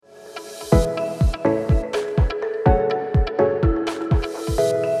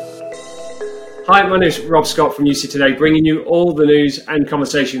Hi, my name is Rob Scott from UC Today, bringing you all the news and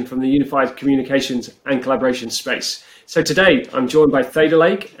conversation from the unified communications and collaboration space. So today, I'm joined by Theta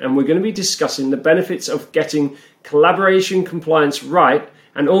Lake, and we're going to be discussing the benefits of getting collaboration compliance right,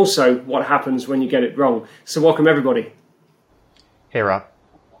 and also what happens when you get it wrong. So welcome, everybody. Hey, Rob.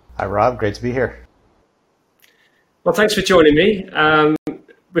 Hi, Rob. Great to be here. Well, thanks for joining me.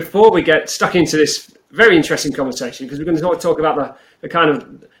 Before we get stuck into this very interesting conversation, because we're going to talk about the kind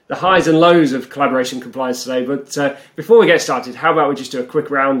of the highs and lows of collaboration compliance today. But before we get started, how about we just do a quick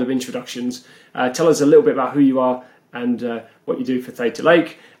round of introductions? Tell us a little bit about who you are and what you do for Theta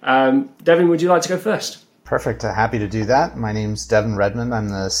Lake. Devin, would you like to go first? Perfect. Happy to do that. My name's Devin Redmond. I'm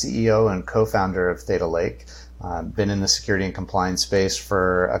the CEO and co-founder of Theta Lake. Been in the security and compliance space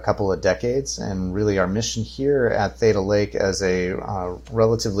for a couple of decades, and really our mission here at Theta Lake as a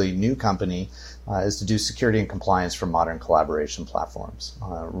relatively new company is to do security and compliance for modern collaboration platforms.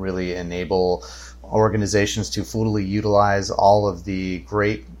 Really enable organizations to fully utilize all of the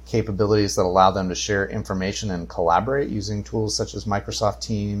great capabilities that allow them to share information and collaborate using tools such as Microsoft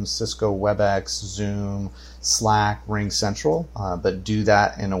Teams, Cisco WebEx, Zoom, Slack, RingCentral, but do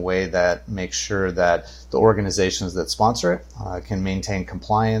that in a way that makes sure that the organizations that sponsor it can maintain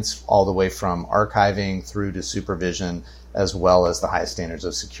compliance all the way from archiving through to supervision, as well as the highest standards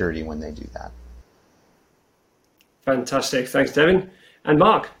of security when they do that. Fantastic. Thanks, Devin. And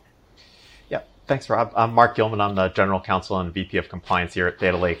Mark. Yeah, thanks, Rob. I'm Mark Gilman. I'm the General Counsel and VP of Compliance here at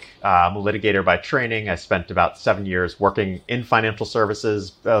Theta Lake. I'm a litigator by training. I spent about 7 years working in financial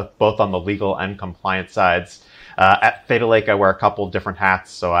services, both on the legal and compliance sides. At Theta Lake, I wear a couple different hats.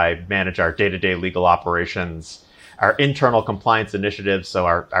 So I manage our day-to-day legal operations, our internal compliance initiatives, so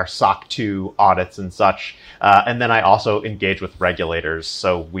our SOC 2 audits and such. And then I also engage with regulators.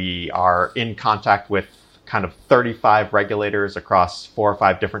 So we are in contact with kind of 35 regulators across 4 or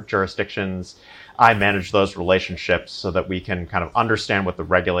 5 different jurisdictions. I manage those relationships so that we can kind of understand what the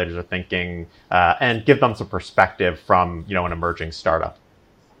regulators are thinking and give them some perspective from, an emerging startup.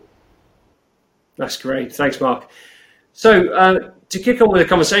 That's great. Thanks, Mark. So to kick on with the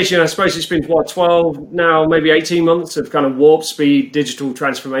conversation, I suppose it's been, 12 now, maybe 18 months of kind of warp speed digital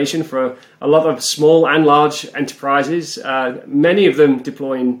transformation for a lot of small and large enterprises, many of them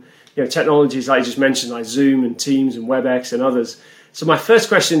deploying technologies like you just mentioned, like Zoom and Teams and WebEx and others. So my first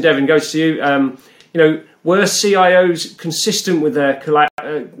question, Devin, goes to you. Were CIOs consistent with their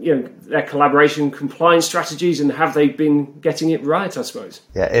collaboration compliance strategies, and have they been getting it right, I suppose?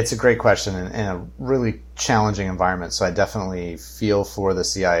 Yeah, it's a great question and a really challenging environment. So I definitely feel for the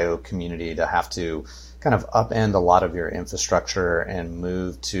CIO community to have to kind of upend a lot of your infrastructure and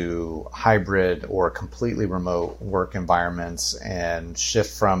move to hybrid or completely remote work environments and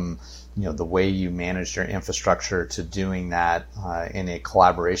shift from the way you manage your infrastructure to doing that in a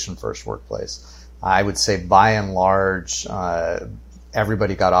collaboration first workplace. I would say by and large,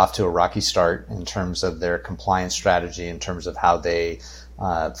 everybody got off to a rocky start in terms of their compliance strategy, in terms of how they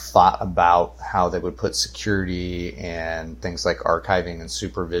thought about how they would put security and things like archiving and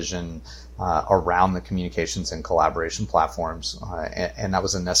supervision around the communications and collaboration platforms. And that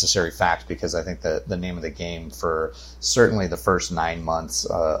was a necessary fact, because I think the name of the game for certainly the first 9 months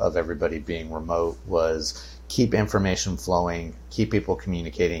of everybody being remote was keep information flowing, keep people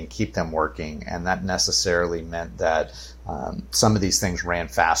communicating, keep them working. And that necessarily meant that some of these things ran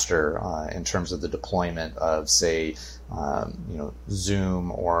faster in terms of the deployment of, say,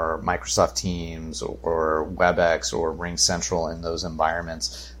 Zoom or Microsoft Teams or WebEx or RingCentral in those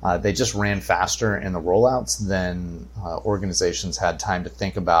environments. They just ran faster in the rollouts than organizations had time to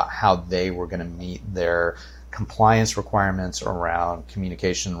think about how they were going to meet their compliance requirements around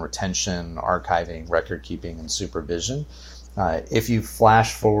communication, retention, archiving, record keeping, and supervision. If you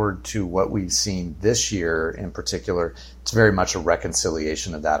flash forward to what we've seen this year in particular, it's very much a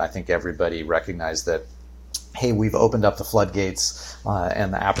reconciliation of that. I think everybody recognized that, hey, we've opened up the floodgates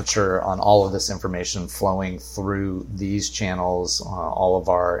and the aperture on all of this information flowing through these channels, all of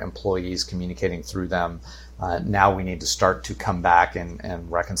our employees communicating through them. Now we need to start to come back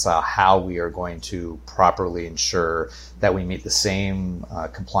and reconcile how we are going to properly ensure that we meet the same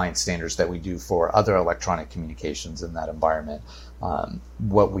compliance standards that we do for other electronic communications in that environment.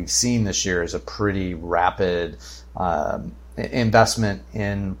 What we've seen this year is a pretty rapid investment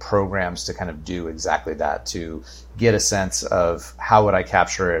in programs to kind of do exactly that, to get a sense of how would I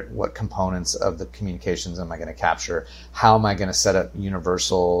capture it, what components of the communications am I going to capture, how am I going to set up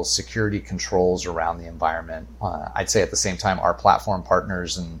universal security controls around the environment. I'd say at the same time, our platform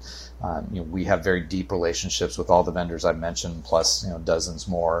partners and We have very deep relationships with all the vendors I've mentioned, plus dozens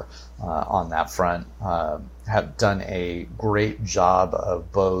more on that front. Have done a great job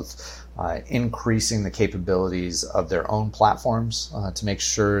of both increasing the capabilities of their own platforms to make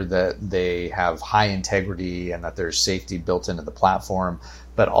sure that they have high integrity and that there's safety built into the platform,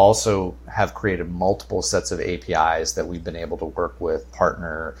 but also have created multiple sets of APIs that we've been able to work with,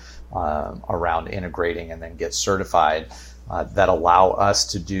 partner around integrating and then get certified that allow us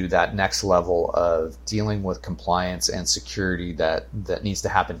to do that next level of dealing with compliance and security that needs to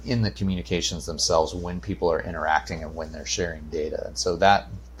happen in the communications themselves when people are interacting and when they're sharing data. And so that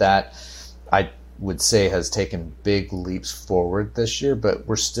I would say has taken big leaps forward this year, but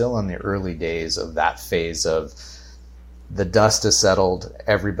we're still in the early days of that phase of the dust has settled.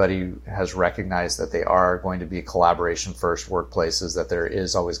 Everybody has recognized that they are going to be collaboration first workplaces, that there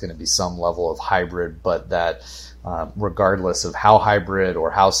is always going to be some level of hybrid, but that regardless of how hybrid or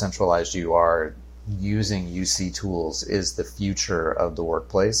how centralized you are, using UC tools is the future of the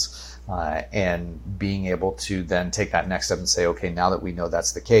workplace. And being able to then take that next step and say, okay, now that we know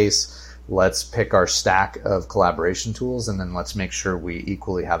that's the case, let's pick our stack of collaboration tools, and then let's make sure we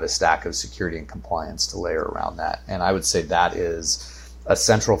equally have a stack of security and compliance to layer around that. And I would say that is a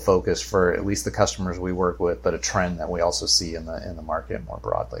central focus for at least the customers we work with, but a trend that we also see in the market more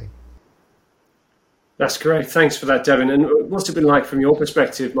broadly. That's great. Thanks for that, Devin. And what's it been like from your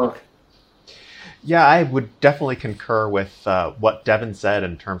perspective, Mark? Yeah, I would definitely concur with what Devin said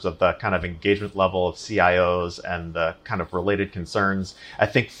in terms of the kind of engagement level of CIOs and the kind of related concerns. I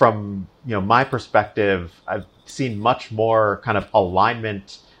think from my perspective, I've seen much more kind of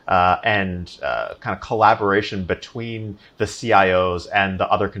alignment and kind of collaboration between the CIOs and the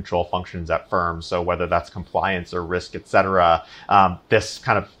other control functions at firms. So whether that's compliance or risk, et cetera, this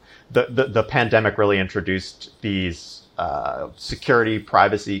kind of the pandemic really introduced these security,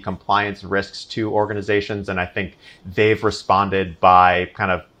 privacy, compliance risks to organizations. And I think they've responded by kind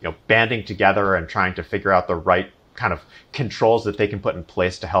of, banding together and trying to figure out the right kind of controls that they can put in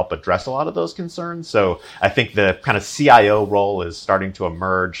place to help address a lot of those concerns. So I think the kind of CIO role is starting to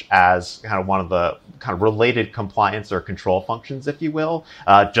emerge as kind of one of the kind of related compliance or control functions, if you will,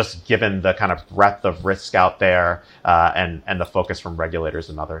 just given the kind of breadth of risk out there and the focus from regulators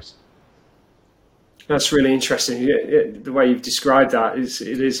and others. That's really interesting. The way you've described that it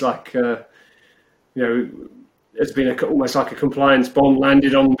is like, it's been almost like a compliance bomb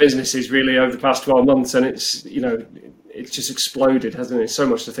landed on businesses really over the past 12 months. And it's just exploded, hasn't it? So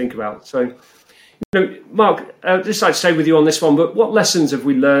much to think about. So, Mark, I'd just like to stay with you on this one, but what lessons have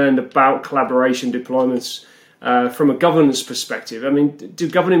we learned about collaboration deployments from a governance perspective? I mean, do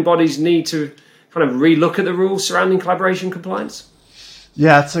governing bodies need to kind of relook at the rules surrounding collaboration compliance?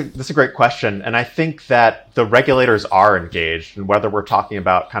 Yeah, that's a great question. And I think that the regulators are engaged, and whether we're talking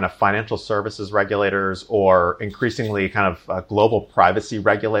about kind of financial services regulators or increasingly kind of global privacy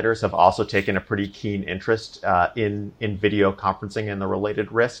regulators have also taken a pretty keen interest in video conferencing and the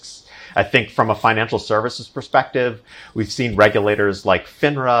related risks. I think from a financial services perspective, we've seen regulators like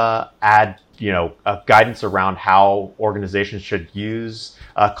FINRA add guidance around how organizations should use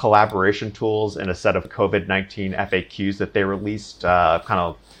collaboration tools in a set of COVID-19 FAQs that they released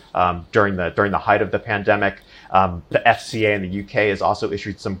during the height of the pandemic. The FCA in the UK has also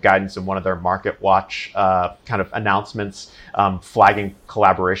issued some guidance in one of their Market Watch kind of announcements, flagging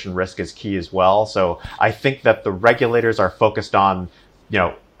collaboration risk as key as well. So I think that the regulators are focused on,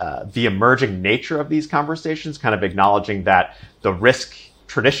 the emerging nature of these conversations, kind of acknowledging that the risk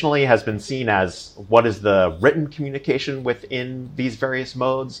traditionally has been seen as what is the written communication within these various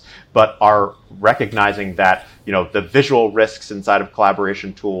modes, but are recognizing that, the visual risks inside of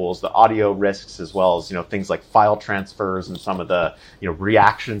collaboration tools, the audio risks, as well as, things like file transfers and some of the,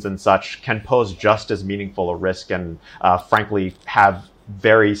 reactions and such can pose just as meaningful a risk and, frankly, have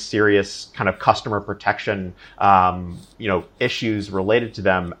very serious kind of customer protection, issues related to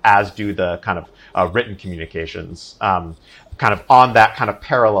them, as do the kind of written communications. Kind of on that kind of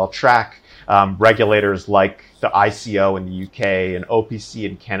parallel track, regulators like the ICO in the UK and OPC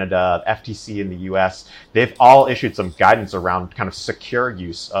in Canada, FTC in the US, they've all issued some guidance around kind of secure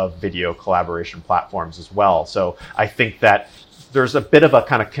use of video collaboration platforms as well. So I think that there's a bit of a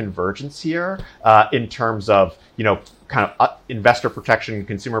kind of convergence here in terms of, kind of investor protection,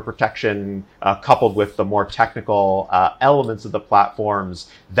 consumer protection, coupled with the more technical elements of the platforms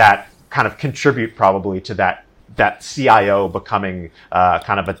that kind of contribute probably to that CIO becoming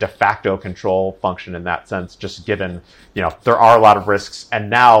kind of a de facto control function in that sense, just given, there are a lot of risks, and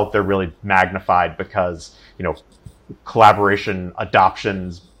now they're really magnified because, collaboration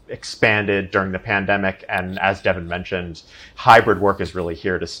adoptions expanded during the pandemic. And as Devin mentioned, hybrid work is really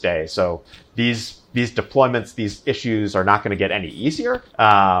here to stay. So these deployments, these issues are not going to get any easier.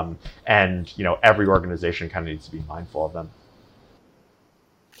 And, every organization kind of needs to be mindful of them.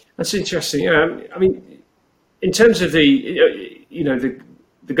 That's interesting. I mean, in terms of the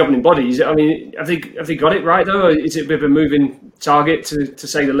governing bodies, I mean, have they got it right though? Or is it a bit of a moving target to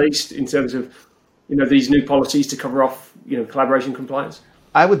say the least in terms of, these new policies to cover off, collaboration compliance?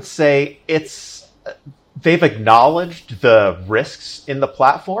 I would say they've acknowledged the risks in the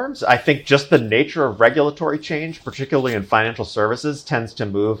platforms. I think just the nature of regulatory change, particularly in financial services, tends to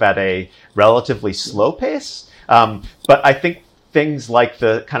move at a relatively slow pace. But I think things like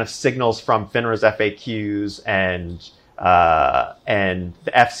the kind of signals from FINRA's FAQs and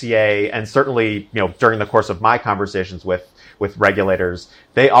the FCA, and certainly, during the course of my conversations with regulators,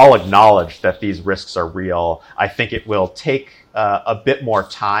 they all acknowledge that these risks are real. I think it will take a bit more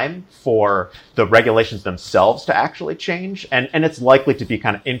time for the regulations themselves to actually change. And it's likely to be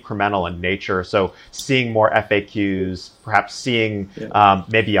kind of incremental in nature. So seeing more FAQs, perhaps seeing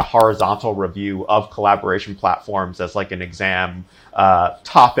maybe a horizontal review of collaboration platforms as like an exam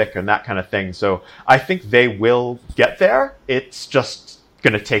topic and that kind of thing. So I think they will get there. It's just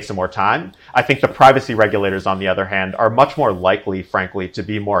going to take some more time. I think the privacy regulators, on the other hand, are much more likely, frankly, to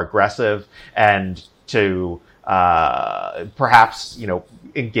be more aggressive and to perhaps,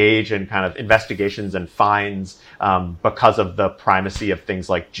 engage in kind of investigations and fines because of the primacy of things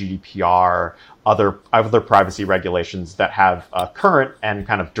like GDPR, other privacy regulations that have a current and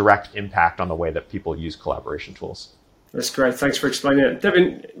kind of direct impact on the way that people use collaboration tools. That's great. Thanks for explaining it.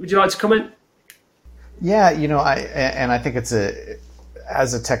 Devin, would you like to comment? Yeah, I think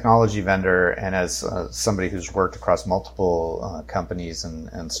as a technology vendor and as somebody who's worked across multiple companies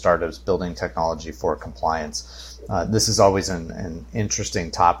and startups building technology for compliance, this is always an interesting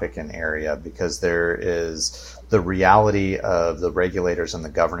topic and area, because there is the reality of the regulators and the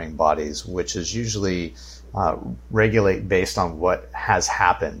governing bodies, which is usually regulate based on what has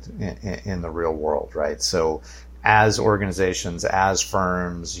happened in the real world, right? So as organizations, as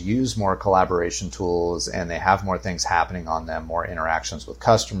firms use more collaboration tools and they have more things happening on them, more interactions with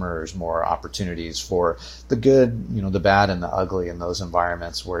customers, more opportunities for the good, the bad and the ugly in those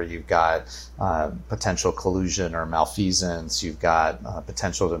environments where you've got potential collusion or malfeasance, you've got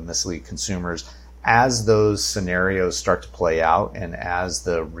potential to mislead consumers. As those scenarios start to play out and as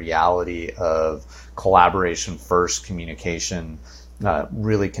the reality of collaboration first communication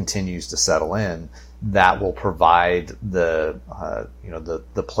really continues to settle in, that will provide the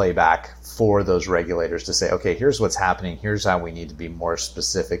playback for those regulators to say, okay, here's what's happening. Here's how we need to be more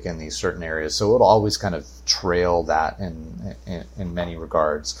specific in these certain areas. So it'll always kind of trail that in many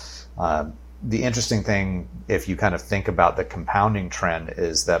regards. The interesting thing, if you kind of think about the compounding trend,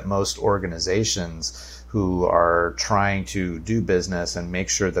 is that most organizations who are trying to do business and make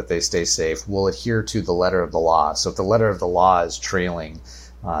sure that they stay safe will adhere to the letter of the law. So if the letter of the law is trailing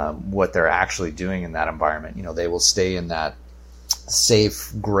what they're actually doing in that environment, they will stay in that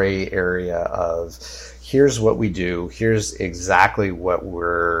safe gray area of here's what we do, here's exactly what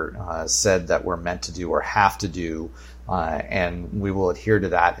we're said that we're meant to do or have to do, and we will adhere to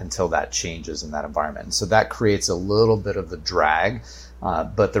that until that changes in that environment. And so that creates a little bit of the drag,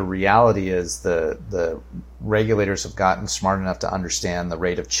 but the reality is the regulators have gotten smart enough to understand the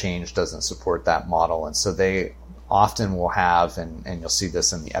rate of change doesn't support that model, and so they often will have, and you'll see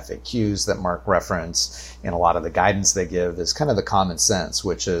this in the FAQs that Mark referenced, in a lot of the guidance they give, is kind of the common sense,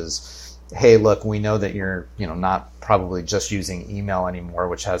 which is, hey, look, we know that you're not probably just using email anymore,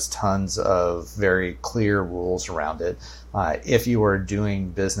 which has tons of very clear rules around it. If you are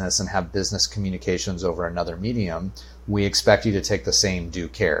doing business and have business communications over another medium, we expect you to take the same due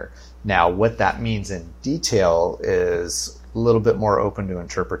care. Now, what that means in detail is a little bit more open to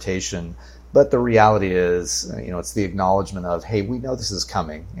interpretation. But the reality is, it's the acknowledgement of, hey, we know this is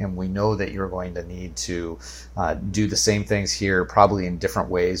coming, and we know that you're going to need to do the same things here, probably in different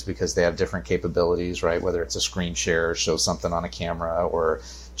ways because they have different capabilities, right? Whether it's a screen share, show something on a camera, or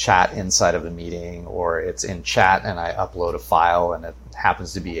chat inside of a meeting, or it's in chat and I upload a file and it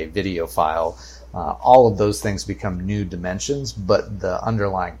happens to be a video file. All of those things become new dimensions, but the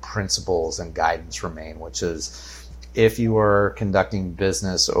underlying principles and guidance remain, which is, if you are conducting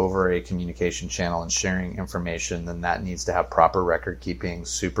business over a communication channel and sharing information, then that needs to have proper record keeping,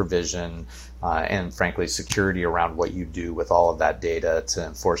 supervision, and frankly, security around what you do with all of that data to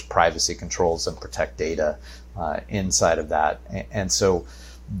enforce privacy controls and protect data inside of that. And so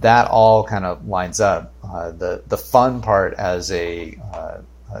that all kind of lines up. The fun part as a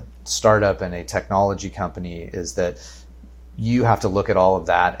startup and a technology company is that you have to look at all of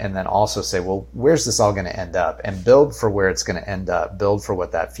that and then also say, well, where's this all going to end up? And build for where it's going to end up, build for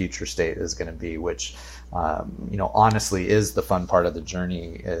what that future state is going to be, which, honestly is the fun part of the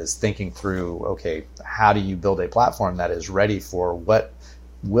journey, is thinking through, okay, how do you build a platform that is ready for what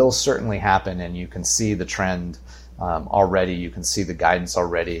will certainly happen? And you can see the trend already, you can see the guidance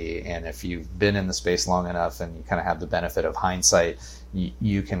already. And if you've been in the space long enough and you kind of have the benefit of hindsight,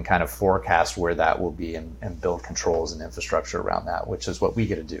 you can kind of forecast where that will be and build controls and infrastructure around that, which is what we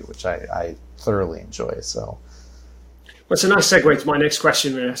get to do, which I thoroughly enjoy. So, well, it's a nice segue to my next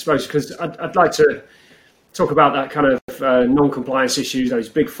question, I suppose, because I'd like to talk about that kind of non-compliance issues, those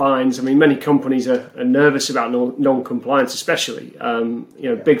big fines. I mean, many companies are nervous about non-compliance, especially,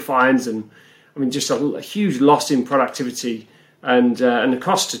 big fines, and I mean, just a huge loss in productivity and the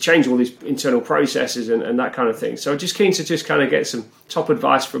cost to change all these internal processes and that kind of thing. So just keen to just kind of get some top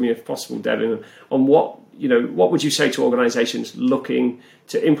advice from you, if possible, Devin, on what would you say to organizations looking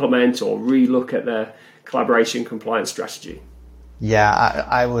to implement or relook at their collaboration compliance strategy? Yeah,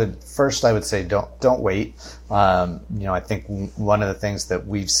 I would say don't wait. I think one of the things that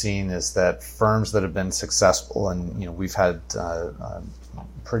we've seen is that firms that have been successful, and we've had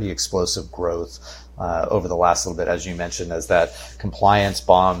pretty explosive growth over the last little bit, as you mentioned, as that compliance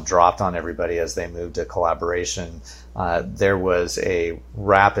bomb dropped on everybody as they moved to collaboration. There was a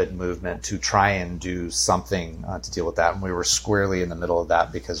rapid movement to try and do something to deal with that. And we were squarely in the middle of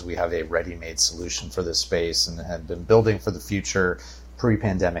that because we have a ready-made solution for this space and had been building for the future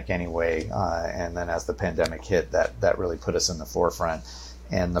pre-pandemic anyway. And then as the pandemic hit, that really put us in the forefront.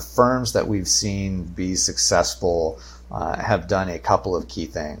 And the firms that we've seen be successful have done a couple of key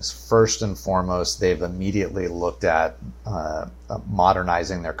things. First and foremost, they've immediately looked at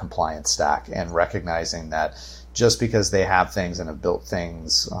modernizing their compliance stack and recognizing that just because they have things and have built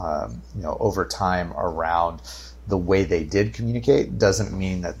things, over time around the way they did communicate doesn't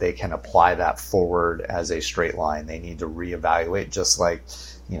mean that they can apply that forward as a straight line. They need to reevaluate, just like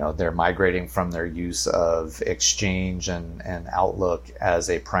they're migrating from their use of Exchange and Outlook as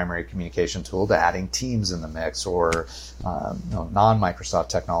a primary communication tool to adding Teams in the mix, or non-Microsoft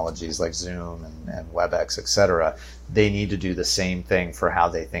technologies like Zoom and WebEx, et cetera. They need to do the same thing for how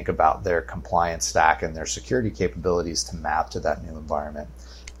they think about their compliance stack and their security capabilities to map to that new environment.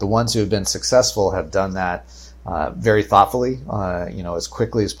 The ones who have been successful have done that very thoughtfully, as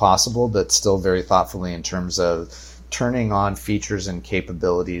quickly as possible, but still very thoughtfully in terms of turning on features and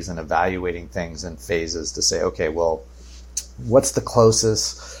capabilities and evaluating things in phases to say, okay, well, what's the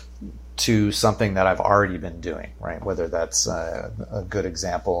closest to something that I've already been doing, right? Whether that's a good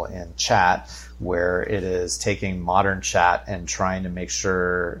example in chat, where it is taking modern chat and trying to make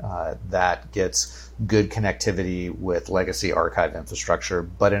sure that gets good connectivity with legacy archive infrastructure,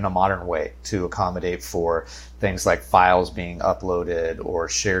 but in a modern way to accommodate for things like files being uploaded or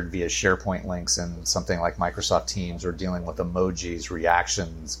shared via SharePoint links in something like Microsoft Teams, or dealing with emojis,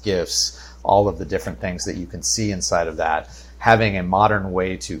 reactions, GIFs, all of the different things that you can see inside of that. Having a modern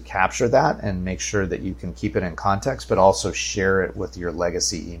way to capture that and make sure that you can keep it in context, but also share it with your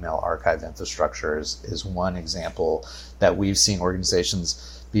legacy email archive infrastructure is one example that we've seen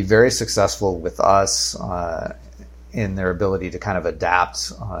organizations be very successful with us in their ability to kind of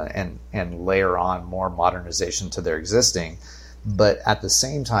adapt and layer on more modernization to their existing. But at the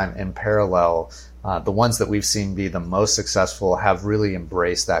same time, in parallel, the ones that we've seen be the most successful have really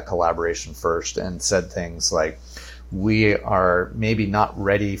embraced that collaboration first and said things like, we are maybe not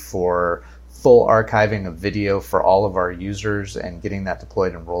ready for full archiving of video for all of our users and getting that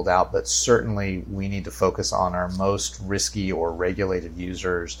deployed and rolled out, but certainly we need to focus on our most risky or regulated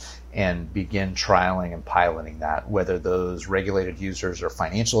users and begin trialing and piloting that, whether those regulated users are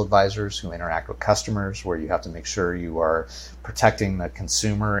financial advisors who interact with customers, where you have to make sure you are protecting the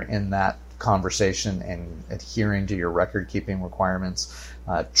consumer in that conversation and adhering to your record keeping requirements,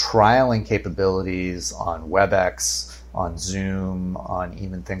 trialing capabilities on WebEx, on Zoom, on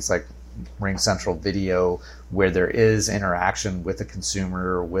even things like RingCentral Video, where there is interaction with the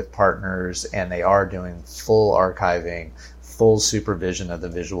consumer, with partners, and they are doing full archiving, full supervision of the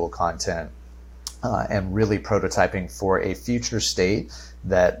visual content, and really prototyping for a future state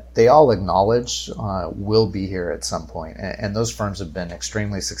that they all acknowledge will be here at some point. And those firms have been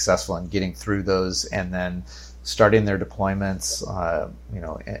extremely successful in getting through those and then starting their deployments,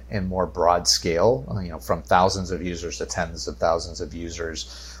 in more broad scale, from thousands of users to tens of thousands of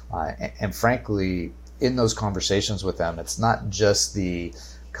users. And frankly, in those conversations with them, it's not just the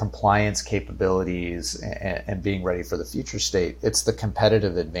compliance capabilities and being ready for the future state. It's the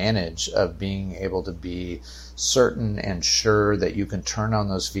competitive advantage of being able to be certain and sure that you can turn on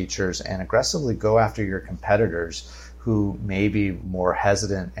those features and aggressively go after your competitors who may be more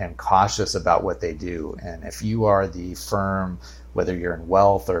hesitant and cautious about what they do. And if you are the firm, whether you're in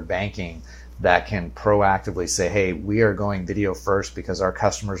wealth or banking, that can proactively say, hey, we are going video first because our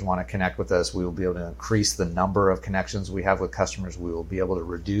customers want to connect with us. We will be able to increase the number of connections we have with customers. We will be able to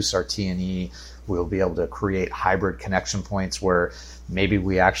reduce our T&E. We will be able to create hybrid connection points where maybe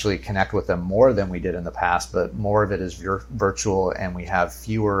we actually connect with them more than we did in the past, but more of it is virtual, and we have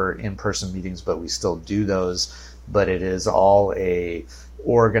fewer in-person meetings, but we still do those. But it is all a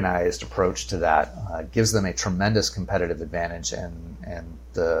organized approach to that. Gives them a tremendous competitive advantage, and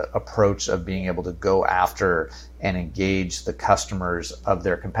the approach of being able to go after and engage the customers of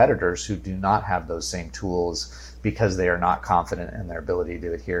their competitors who do not have those same tools because they are not confident in their ability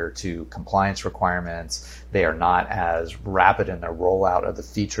to adhere to compliance requirements. They are not as rapid in their rollout of the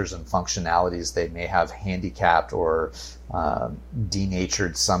features and functionalities. They may have handicapped or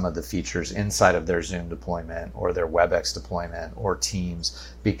denatured some of the features inside of their Zoom deployment or their WebEx deployment or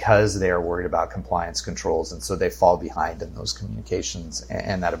Teams because they are worried about compliance controls. And so they fall behind in those communications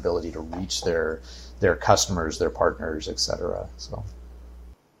and that ability to reach their customers, their partners, et cetera. So.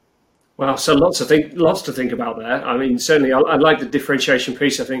 Wow, so lots to think about there. I mean, certainly, I like the differentiation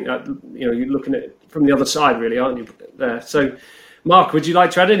piece. I think that, you're looking at it from the other side, really, aren't you? There. So, Mark, would you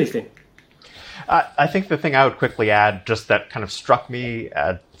like to add anything? I think the thing I would quickly add, just that kind of struck me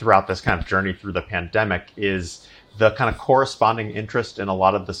throughout this kind of journey through the pandemic, is the kind of corresponding interest in a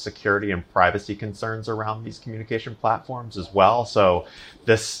lot of the security and privacy concerns around these communication platforms as well. So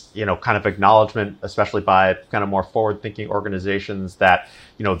this, kind of acknowledgement, especially by kind of more forward-thinking organizations, that,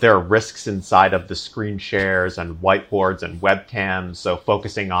 there are risks inside of the screen shares and whiteboards and webcams. So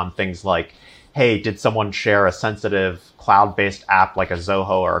focusing on things like, hey, did someone share a sensitive cloud-based app like a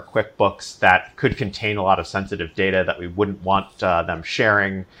Zoho or a QuickBooks that could contain a lot of sensitive data that we wouldn't want them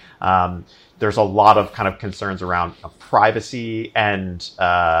sharing? There's a lot of kind of concerns around privacy and,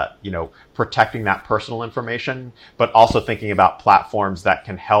 protecting that personal information, but also thinking about platforms that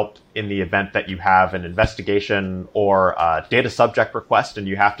can help in the event that you have an investigation or a data subject request and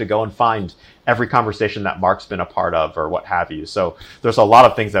you have to go and find every conversation that Mark's been a part of or what have you. So there's a lot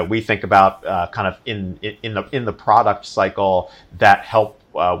of things that we think about kind of in the product cycle that help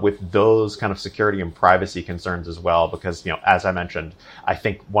with those kind of security and privacy concerns as well, because, as I mentioned, I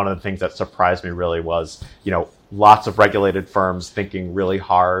think one of the things that surprised me really was, lots of regulated firms thinking really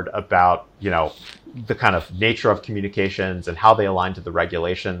hard about, the kind of nature of communications and how they align to the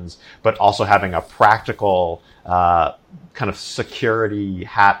regulations, but also having a practical kind of security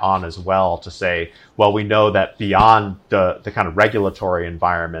hat on as well to say, well, we know that beyond the kind of regulatory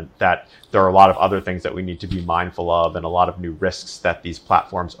environment, that there are a lot of other things that we need to be mindful of and a lot of new risks that these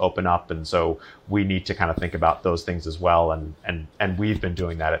platforms open up. And so we need to kind of think about those things as well. And we've been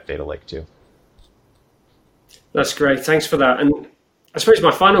doing that at Data Lake too. That's great. Thanks for that. And I suppose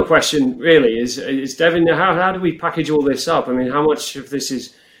my final question really is Devin, how do we package all this up? I mean, how much of this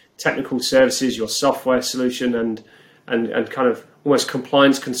is technical services, your software solution, and kind of almost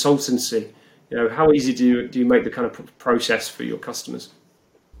compliance consultancy? How easy do you make the kind of process for your customers?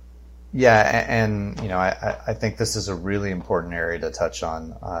 Yeah, and I think this is a really important area to touch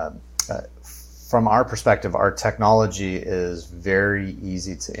on. From our perspective, our technology is very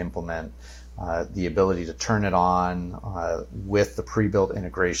easy to implement. The ability to turn it on with the pre-built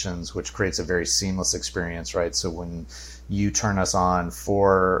integrations, which creates a very seamless experience, right? So when you turn us on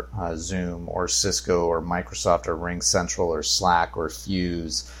for Zoom or Cisco or Microsoft or RingCentral or Slack or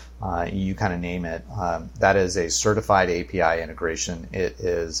Fuse, you kind of name it, that is a certified API integration. It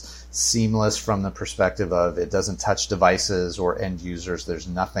is seamless from the perspective of it doesn't touch devices or end users. There's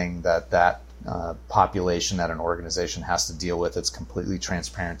nothing that population at an organization has to deal with. It's completely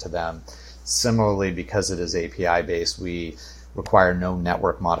transparent to them. Similarly, because it is API based, we require no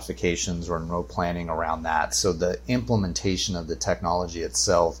network modifications or no planning around that. So the implementation of the technology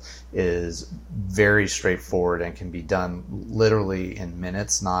itself is very straightforward and can be done literally in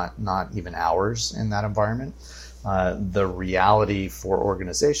minutes, not even hours in that environment. The reality for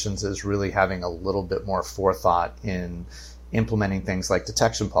organizations is really having a little bit more forethought in implementing things like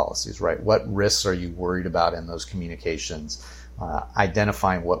detection policies, right? What risks are you worried about in those communications?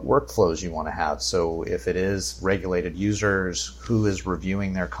 Identifying what workflows you want to have. So if it is regulated users, who is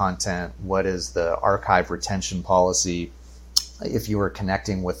reviewing their content? What is the archive retention policy? If you are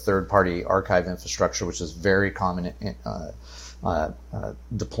connecting with third-party archive infrastructure, which is very common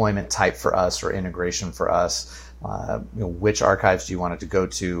deployment type for us or integration for us. Which archives do you want it to go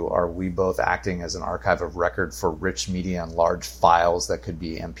to? Are we both acting as an archive of record for rich media and large files that could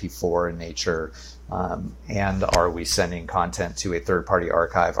be MP4 in nature? And are we sending content to a third-party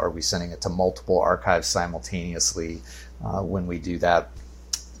archive? Are we sending it to multiple archives simultaneously when we do that?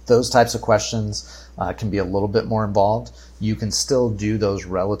 Those types of questions can be a little bit more involved. You can still do those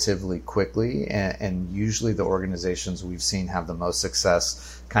relatively quickly, and usually the organizations we've seen have the most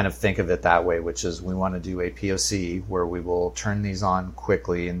success kind of think of it that way, which is we want to do a POC where we will turn these on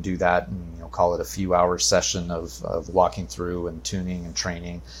quickly and do that and call it a few hour session of walking through and tuning and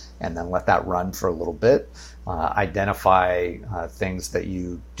training, and then let that run for a little bit. Identify things that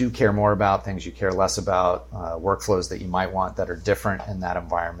you do care more about, things you care less about, workflows that you might want that are different in that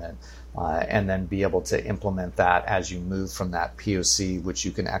environment, and then be able to implement that as you move from that POC, which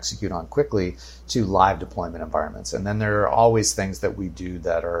you can execute on quickly, to live deployment environments. And then there are always things that we do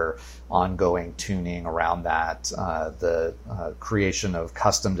that are ongoing tuning around that. The creation of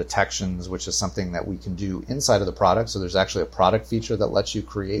custom detections, which is something that we can do inside of the product. So there's actually a product feature that lets you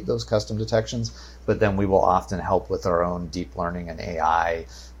create those custom detections, but then we will often help with our own deep learning and AI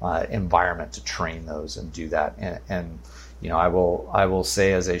environment to train those and do that. And I will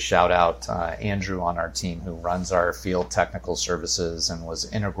say as a shout out, Andrew on our team, who runs our field technical services and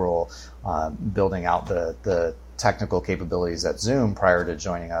was integral building out the technical capabilities at Zoom prior to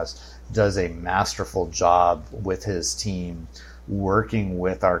joining us, does a masterful job with his team working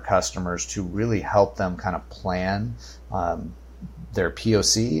with our customers to really help them kind of plan their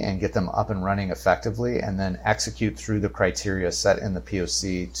POC and get them up and running effectively, and then execute through the criteria set in the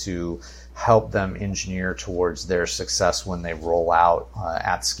POC to help them engineer towards their success when they roll out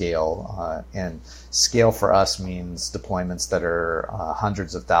at scale. And scale for us means deployments that are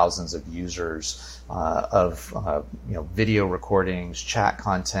hundreds of thousands of users of video recordings, chat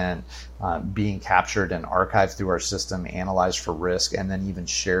content being captured and archived through our system, analyzed for risk, and then even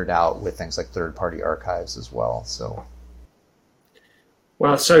shared out with things like third-party archives as well. So,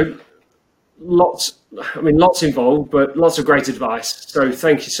 well, so lots involved, but lots of great advice. So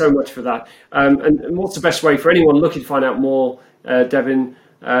thank you so much for that. And what's the best way for anyone looking to find out more, Devin?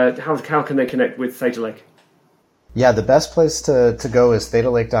 How can they connect with Theta Lake? Yeah, the best place to go is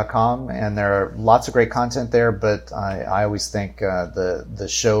thetalake.com, and there are lots of great content there, but I always think the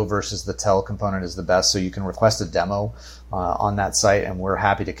show versus the tell component is the best. So you can request a demo on that site, and we're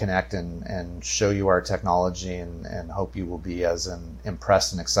happy to connect and show you our technology, and hope you will be as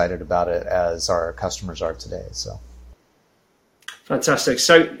impressed and excited about it as our customers are today. So fantastic.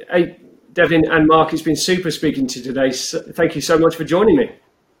 So, hey, Devin and Mark, it's been super speaking to you today. So thank you so much for joining me.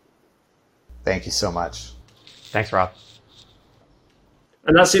 Thank you so much. Thanks, Rob.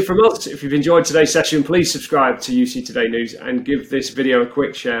 And that's it from us. If you've enjoyed today's session, please subscribe to UC Today News and give this video a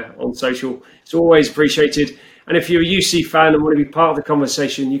quick share on social. It's always appreciated. And if you're a UC fan and want to be part of the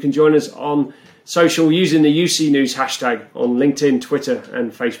conversation, you can join us on social using the UC News hashtag on LinkedIn, Twitter,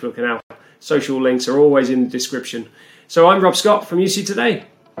 and Facebook. And our social links are always in the description. So I'm Rob Scott from UC Today.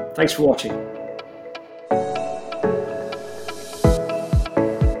 Thanks for watching.